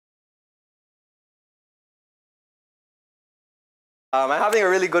I'm having a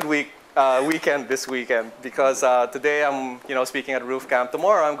really good weekend this weekend because today I'm speaking at roof camp.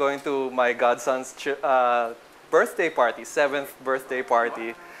 Tomorrow I'm going to my godson's birthday party, 7th birthday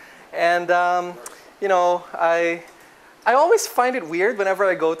party, and I always find it weird whenever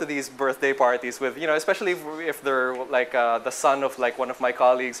I go to these birthday parties with especially if they're like the son of like one of my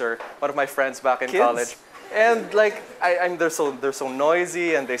colleagues or one of my friends back in college, and like they're so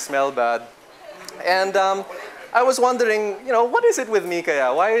noisy and they smell bad, and I was wondering, what is it with me,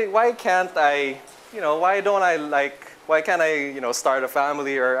 kaya? Why can't I, why can't I, start a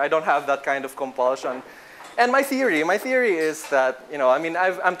family, or I don't have that kind of compulsion? And my theory is that,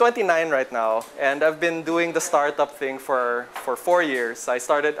 I'm 29 right now, and I've been doing the startup thing for 4 years. I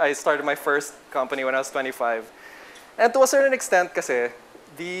started my first company when I was 25. And to a certain extent, kasi,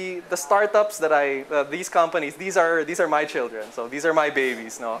 the startups that these companies, these are my children, so these are my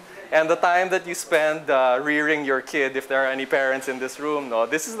babies, no? And the time that you spend rearing your kid, if there are any parents in this room, no,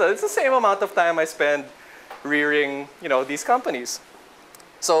 it's the same amount of time I spend rearing, these companies.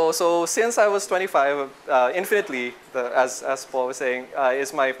 So since I was 25, Infinitely, as Paul was saying,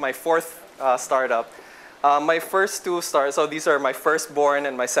 is my fourth startup. My first two so these are my firstborn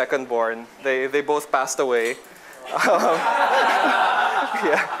and my secondborn. They both passed away.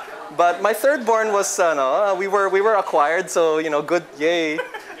 Yeah, but my thirdborn was we were acquired, so good, yay.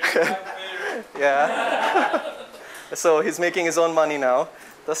 Yeah. So he's making his own money now.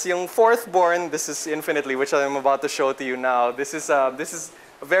 Tapos yung fourthborn, this is Infinitely, which I'm about to show to you now. This is a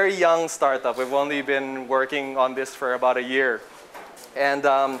very young startup. We've only been working on this for about a year, and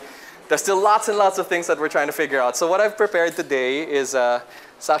there's still lots and lots of things that we're trying to figure out. So what I've prepared today is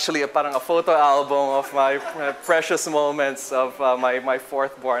it's actually parang a photo album of my precious moments of my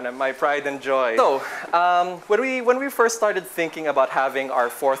fourthborn and my pride and joy. So when we first started thinking about having our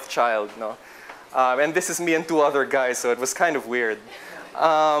fourth child, and this is me and two other guys, so it was kind of weird.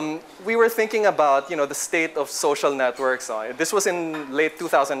 We were thinking about the state of social networks. This was in late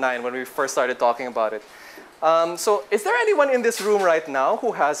 2009 when we first started talking about it. So is there anyone in this room right now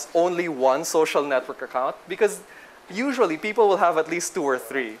who has only one social network account? Because usually people will have at least 2 or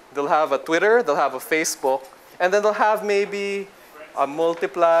 3. They'll have a Twitter, they'll have a Facebook, and then they'll have maybe a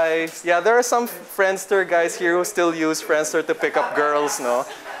Multiply. Yeah, there are some Friendster guys here who still use Friendster to pick up girls, no?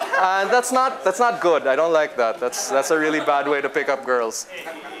 And that's not good. I don't like that. That's a really bad way to pick up girls.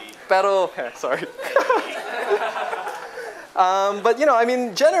 Pero, sorry. But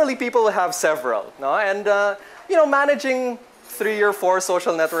generally people will have several, no? And managing 3 or 4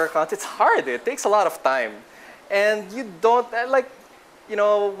 social network accounts, it's hard. It takes a lot of time. And you don't,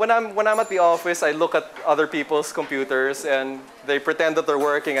 when I'm at the office, I look at other people's computers and they pretend that they're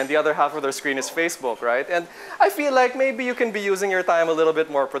working and the other half of their screen is Facebook, right? And I feel like maybe you can be using your time a little bit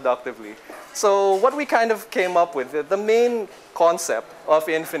more productively. So what we kind of came up with, the main concept of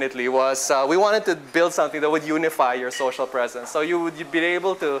Infinitely was we wanted to build something that would unify your social presence. So you'd be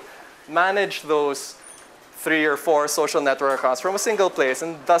able to manage those 3 or 4 social network accounts from a single place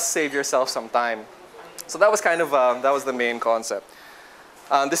and thus save yourself some time. So that was kind of, that was the main concept.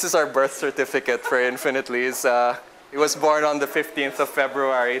 This is our birth certificate for Infinitely. It was born on the 15th of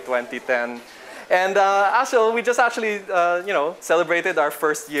February, 2010. And we just actually, celebrated our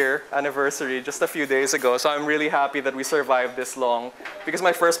first year anniversary just a few days ago. So I'm really happy that we survived this long because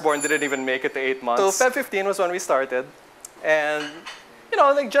my firstborn didn't even make it to 8 months. So Feb 15 was when we started. And,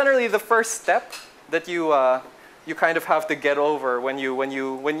 like generally the first step that you kind of have to get over when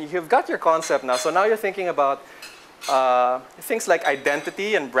you've got your concept now. So now you're thinking about things like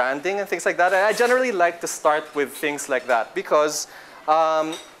identity and branding and things like that. And I generally like to start with things like that because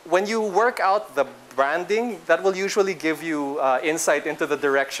when you work out the branding, that will usually give you insight into the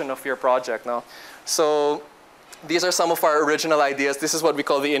direction of your project. No? So these are some of our original ideas. This is what we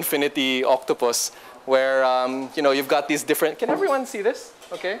call the Infinity Octopus, where you've got these different. Can everyone see this?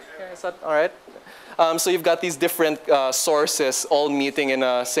 Okay, is that all right? So you've got these different sources all meeting in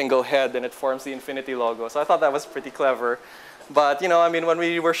a single head, and it forms the Infinity logo. So I thought that was pretty clever. But when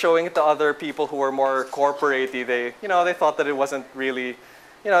we were showing it to other people who were more corporate-y, they thought that it wasn't really,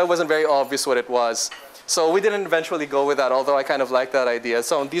 it wasn't very obvious what it was. So we didn't eventually go with that, although I kind of like that idea.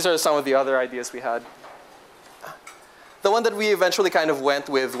 So these are some of the other ideas we had. The one that we eventually kind of went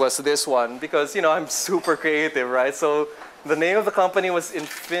with was this one because I'm super creative, right? So the name of the company was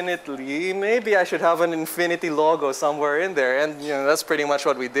Infinitely. Maybe I should have an Infinity logo somewhere in there, and that's pretty much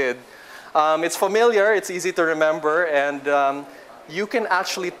what we did. It's familiar, it's easy to remember, and you can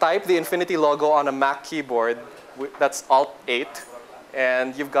actually type the Infinity logo on a Mac keyboard. That's Alt-8,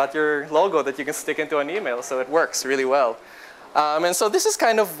 and you've got your logo that you can stick into an email, so it works really well. And so this is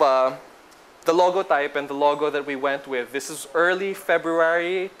kind of the logo type and the logo that we went with. This is early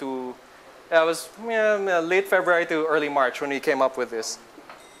February to, it was late February to early March when we came up with this.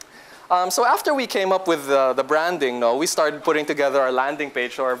 So after we came up with the branding, no, we started putting together our landing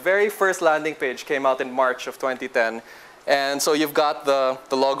page. So our very first landing page came out in March of 2010. And so you've got the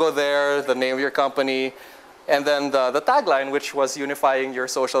logo there, the name of your company, and then the tagline, which was unifying your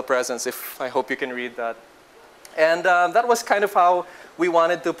social presence, I hope you can read that. And that was kind of how we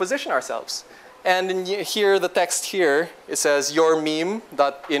wanted to position ourselves. And here, the text here, it says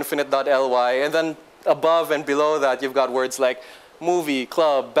yourmeme.infinite.ly, and then above and below that, you've got words like movie,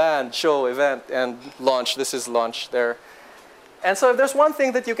 club, band, show, event, and launch. This is launch there. And so if there's one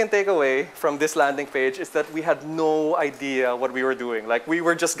thing that you can take away from this landing page, is that we had no idea what we were doing. Like, we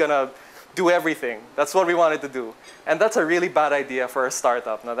were just gonna do everything. That's what we wanted to do. And that's a really bad idea for a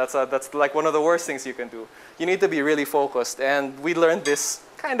startup. Now, that's like one of the worst things you can do. You need to be really focused. And we learned this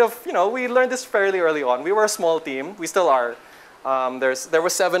we learned this fairly early on. We were a small team. We still are. There were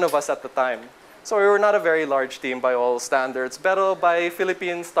 7 of us at the time. So we were not a very large team by all standards. Pero by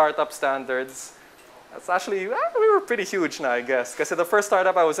Philippine startup standards, that's actually, we were pretty huge now, I guess. Because the first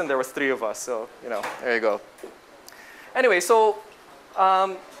startup I was in, there was 3 of us. So, there you go. Anyway, so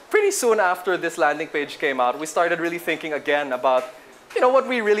pretty soon after this landing page came out, we started really thinking again about what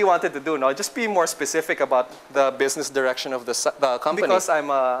we really wanted to do. Now, just be more specific about the business direction of the company. Because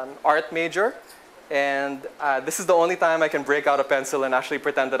I'm an art major, and this is the only time I can break out a pencil and actually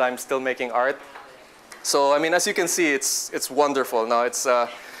pretend that I'm still making art. So, I mean, as you can see, it's wonderful. Now, it's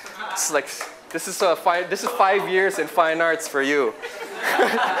like, this is 5 years in fine arts for you.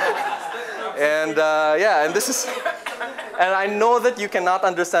 And yeah, and this is, and I know that you cannot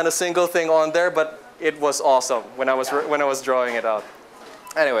understand a single thing on there, but it was awesome when I was drawing it out.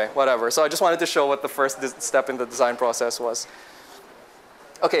 Anyway, whatever. So I just wanted to show what the first step in the design process was.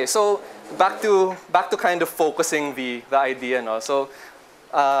 Okay, so back to kind of focusing the idea now. So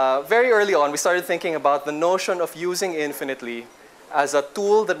very early on, we started thinking about the notion of using Infinitely as a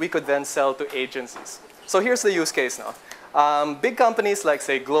tool that we could then sell to agencies. So here's the use case now. Big companies like,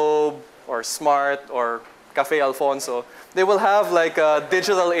 say, Globe or Smart or Cafe Alfonso, they will have like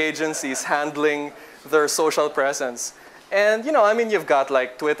digital agencies handling their social presence. And I mean, you've got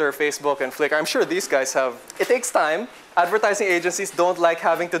like Twitter, Facebook, and Flickr. I'm sure these guys have, it takes time. Advertising agencies don't like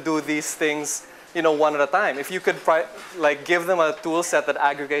having to do these things, one at a time. If you could like give them a tool set that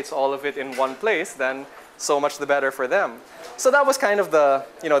aggregates all of it in one place, then so much the better for them. So that was kind of the,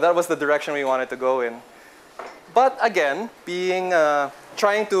 that was the direction we wanted to go in. But again,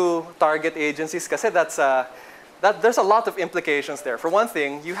 trying to target agencies, kasi there's a lot of implications there. For one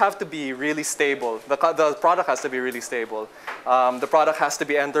thing, you have to be really stable. The product has to be really stable. The product has to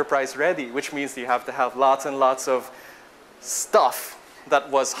be enterprise ready, which means you have to have lots and lots of stuff that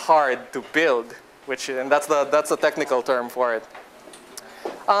was hard to build, and that's the technical term for it.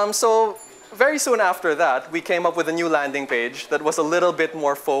 So very soon after that, we came up with a new landing page that was a little bit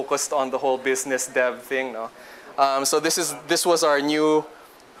more focused on the whole business dev thing. No? So this was our new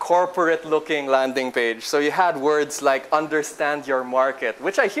corporate-looking landing page. So you had words like understand your market,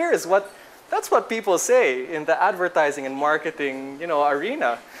 which I hear that's what people say in the advertising and marketing,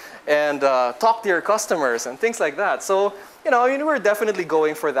 arena, and talk to your customers and things like that. So, we're definitely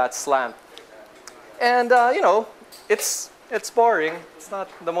going for that slant. And, it's boring. It's not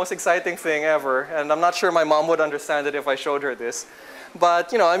the most exciting thing ever, and I'm not sure my mom would understand it if I showed her this.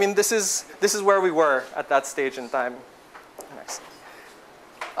 But, I mean, this is where we were at that stage in time. Next.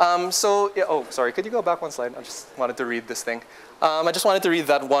 Oh, sorry, could you go back one slide? I just wanted to read this thing. I just wanted to read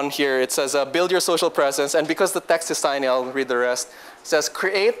that one here. It says, build your social presence, and because the text is tiny, I'll read the rest. It says,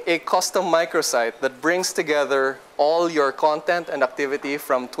 create a custom microsite that brings together all your content and activity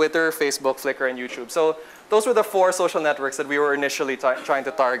from Twitter, Facebook, Flickr, and YouTube. So those were the 4 social networks that we were initially trying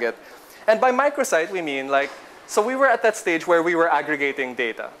to target. And by microsite, we mean so we were at that stage where we were aggregating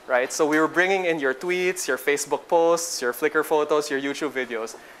data, right? So we were bringing in your tweets, your Facebook posts, your Flickr photos, your YouTube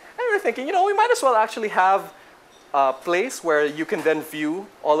videos. And we were thinking, we might as well actually have a place where you can then view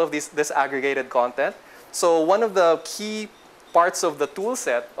all of this aggregated content. So one of the key parts of the tool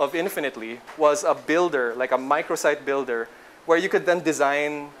set of Infinitely was a builder, like a microsite builder, where you could then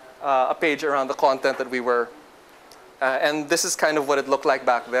design a page around the content that we were. And this is kind of what it looked like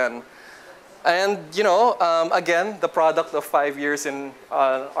back then. And, again, the product of 5 years in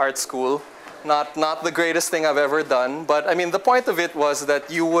art school, not the greatest thing I've ever done. But, I mean, the point of it was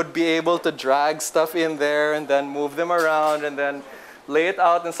that you would be able to drag stuff in there and then move them around and then lay it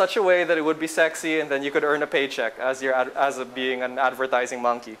out in such a way that it would be sexy, and then you could earn a paycheck as being an advertising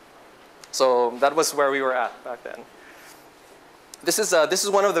monkey. So that was where we were at back then. This is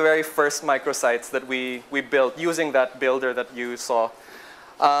one of the very first microsites that we built using that builder that you saw.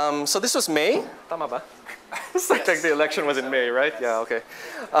 So this was May. Tama ba? It's like the election was in May, right? Yeah, okay.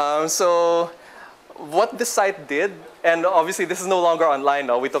 So what this site did, and obviously this is no longer online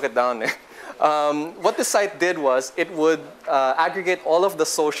now, we took it down. What this site did was it would aggregate all of the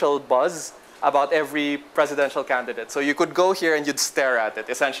social buzz about every presidential candidate. So you could go here and you'd stare at it,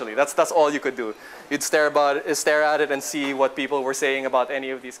 essentially. That's all you could do. You'd stare at it and see what people were saying about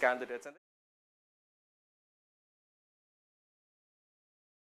any of these candidates.